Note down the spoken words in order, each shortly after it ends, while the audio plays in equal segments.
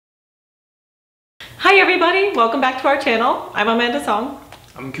Hi everybody, welcome back to our channel. I'm Amanda Song.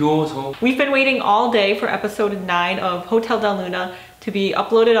 I'm Seong. We've been waiting all day for episode 9 of Hotel Del Luna to be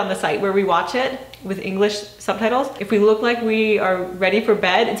uploaded on the site where we watch it with English subtitles. If we look like we are ready for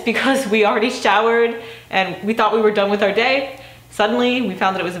bed, it's because we already showered and we thought we were done with our day. Suddenly we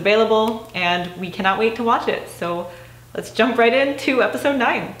found that it was available and we cannot wait to watch it. So let's jump right into episode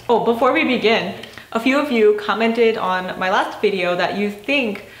 9. Oh, before we begin, a few of you commented on my last video that you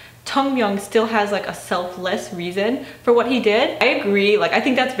think Chung Myung still has like a selfless reason for what he did. I agree, like I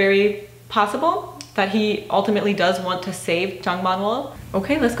think that's very possible that he ultimately does want to save Jang Man-wol.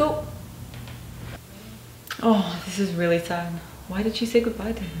 Okay, let's go. Oh, this is really sad. Why did she say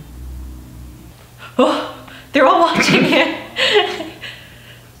goodbye to him? Oh, they're all watching it.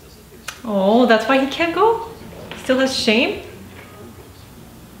 Oh, that's why he can't go? Still has shame?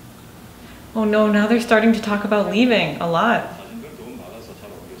 Oh no, now they're starting to talk about leaving a lot.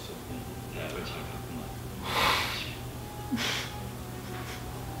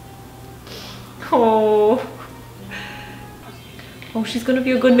 Oh. Oh, she's gonna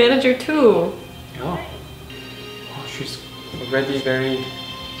be a good manager too. Yeah. Oh, she's already very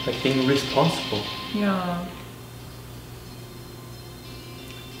being responsible. Yeah.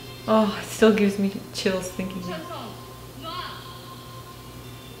 Oh, it still gives me chills thinking.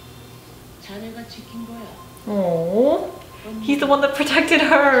 Oh, he's the one that protected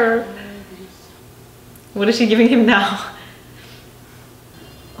her. What is she giving him now?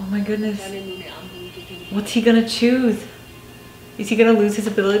 Oh my goodness. What's he gonna choose? Is he gonna lose his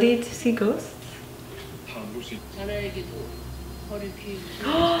ability to see ghosts?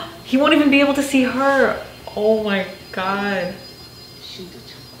 He won't even be able to see her. Oh my god.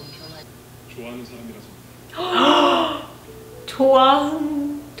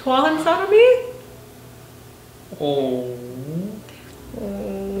 좋아하는 사람이? Oh.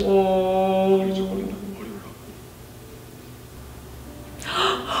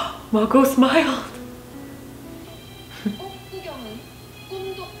 Margot smiled.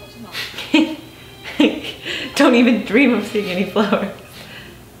 Don't even dream of seeing any flowers.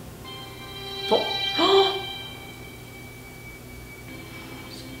 Oh.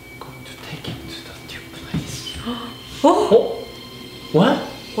 Going to take him to the new place. Oh. What?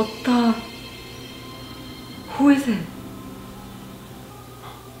 What the? Who is it?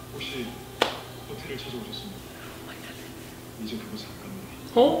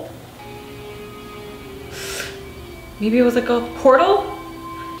 Oh? Maybe it was like a portal?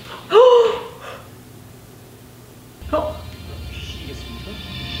 Oh! Oh!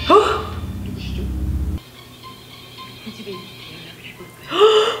 Oh!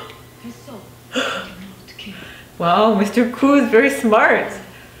 Wow, Mr. Koo is very smart.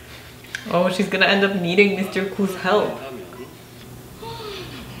 Oh, she's gonna end up needing Mr. Koo's help.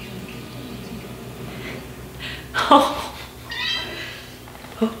 Oh.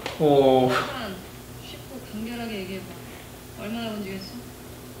 Oh. Oh.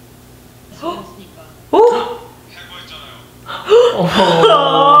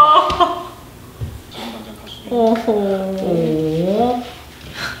 Oh.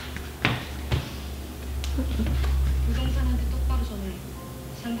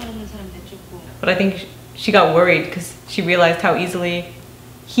 But I think she got worried because she realized how easily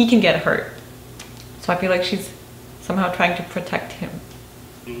he can get hurt. So I feel like she's somehow trying to protect him.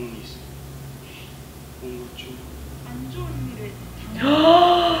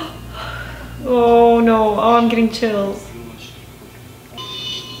 Oh no, oh, I'm getting chills.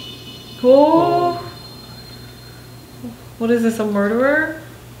 Oh, what is this, a murderer?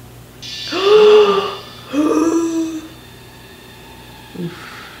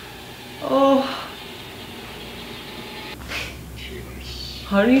 Oh.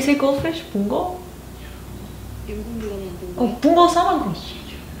 How do you say goldfish? 붕어? Oh, 붕어 사망고.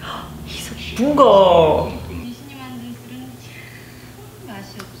 He's a 붕어.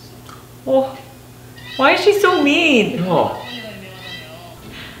 Oh, why is she so mean? Oh.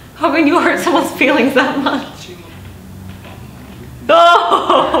 How can you hurt someone's feelings that much?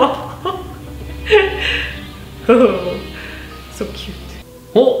 Oh, oh, so cute.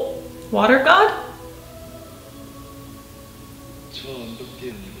 Oh, water god?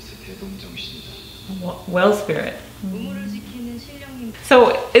 Well spirit. So,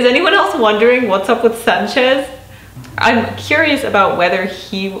 is anyone else wondering what's up with Sanchez? I'm curious about whether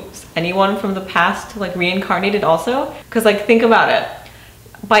he was anyone from the past, like reincarnated also. Because like, think about it.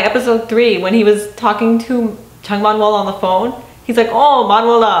 By episode 3, when he was talking to Jang Man-wol on the phone, he's like, oh,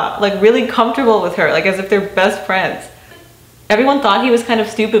 Man-wola, like really comfortable with her, like as if they're best friends. Everyone thought he was kind of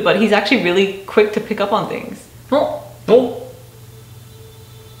stupid, but he's actually really quick to pick up on things. Oh, oh.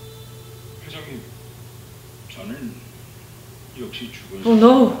 저는 역시 죽은 Oh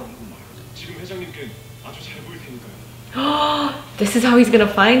no. 지금 회장님께 아주 잘 보일 테니까요. This is how he's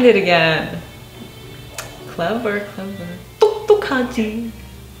gonna find it again. Clever, clever. 똑똑하지.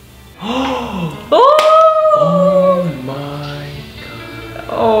 Oh! Oh my god.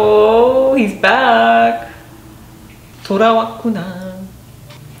 Oh, he's back. 돌아왔구나.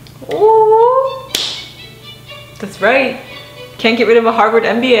 Oh, that's right. Can't get rid of a Harvard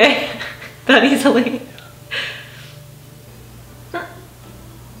MBA that easily.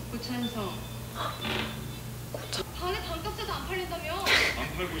 구찬성. 반에 단값에도 안 팔린다며? 안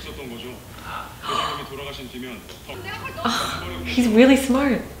팔고 있었던 거죠. 회장님이 돌아가신 뒤면 더 내가 팔 거. He's really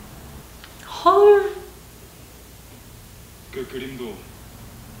smart. 헐. 그 그림도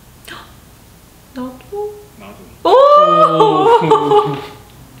나도. 나도. 오.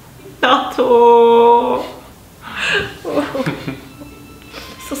 나도.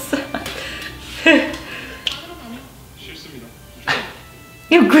 So sad. 싫습니다.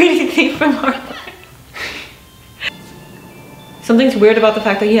 You greedy thief from Harvard. Something's weird about the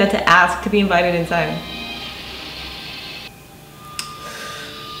fact that he had to ask to be invited inside.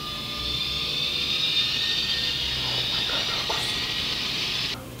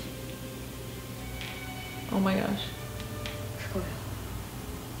 Oh my gosh. 그거야.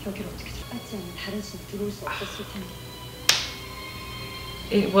 여기를 어떻게 받지 않는 다른 신이 들어올 수 없었을 텐데.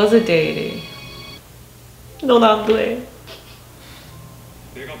 It was a deity. 넌 안 돼.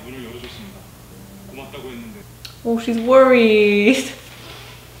 내가 문을 열어줬습니다. 고맙다고 했는데 Oh, she's worried.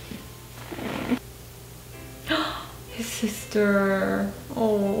 His sister.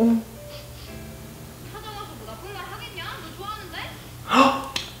 Oh. 찾아와서 뭐 나쁜 말 하겠냐? 너 좋아하는데?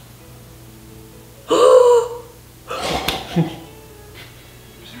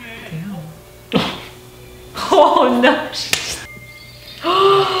 Damn. Oh no.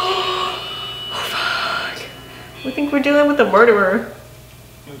 Oh fuck. We think we're dealing with a murderer.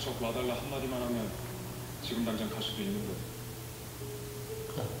 그냥 저 와달라 한마디만 하면 지금 당장 갈 수도 있는 거예요.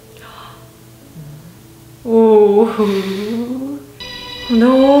 Ooh.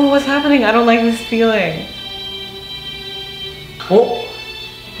 No, what's happening? I don't like this feeling. Oh?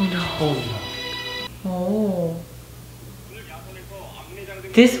 Oh no. Oh no. Oh.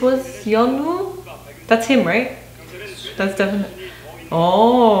 This was Yeonu? That's him, right? That's definitely.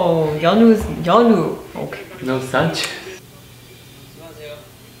 Oh, Yeonu's Yeonu. Okay. No Sanchez.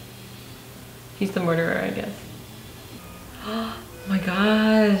 He's the murderer, I guess. Oh my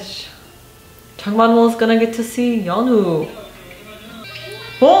gosh. Chang Man-wo's gonna get to see Yeonu.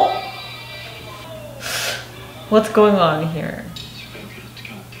 Oh! What's going on here?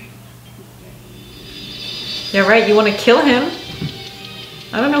 Yeah, right, you want to kill him?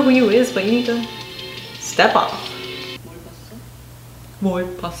 I don't know who you is, but you need to step off.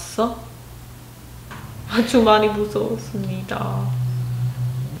 뭘 봤어? 아주 많이 무서웠습니다.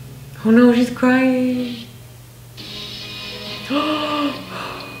 Oh no, she's crying.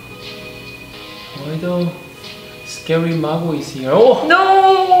 Why the scary Mago is here? Oh!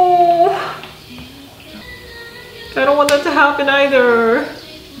 No! I don't want that to happen either.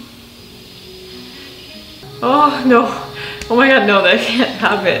 Oh no. Oh my god, no, that can't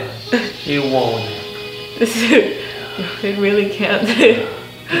happen. It won't. It really can't.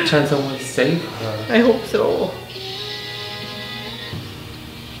 Chan Seong will save her. I hope so.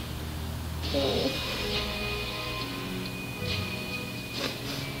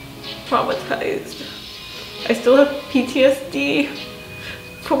 Traumatized. I still have PTSD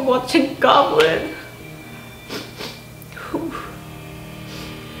from watching Goblin.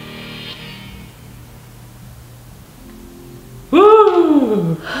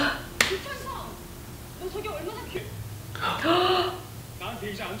 Woo! 구찬성. 너 저기 얼마나 피...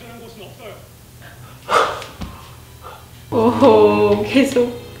 나한테 이제 안전한 곳은 없어요. 오,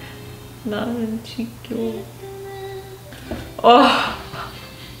 계속 나는 지켜. Oh.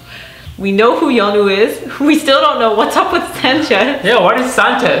 We know who Yeonu is. We still don't know what's up with Sanchez. Yeah, what is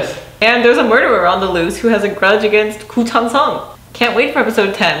Sanchez? And there's a murderer on the loose who has a grudge against Chan Seong. Can't wait for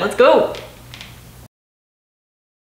episode 10. Let's go.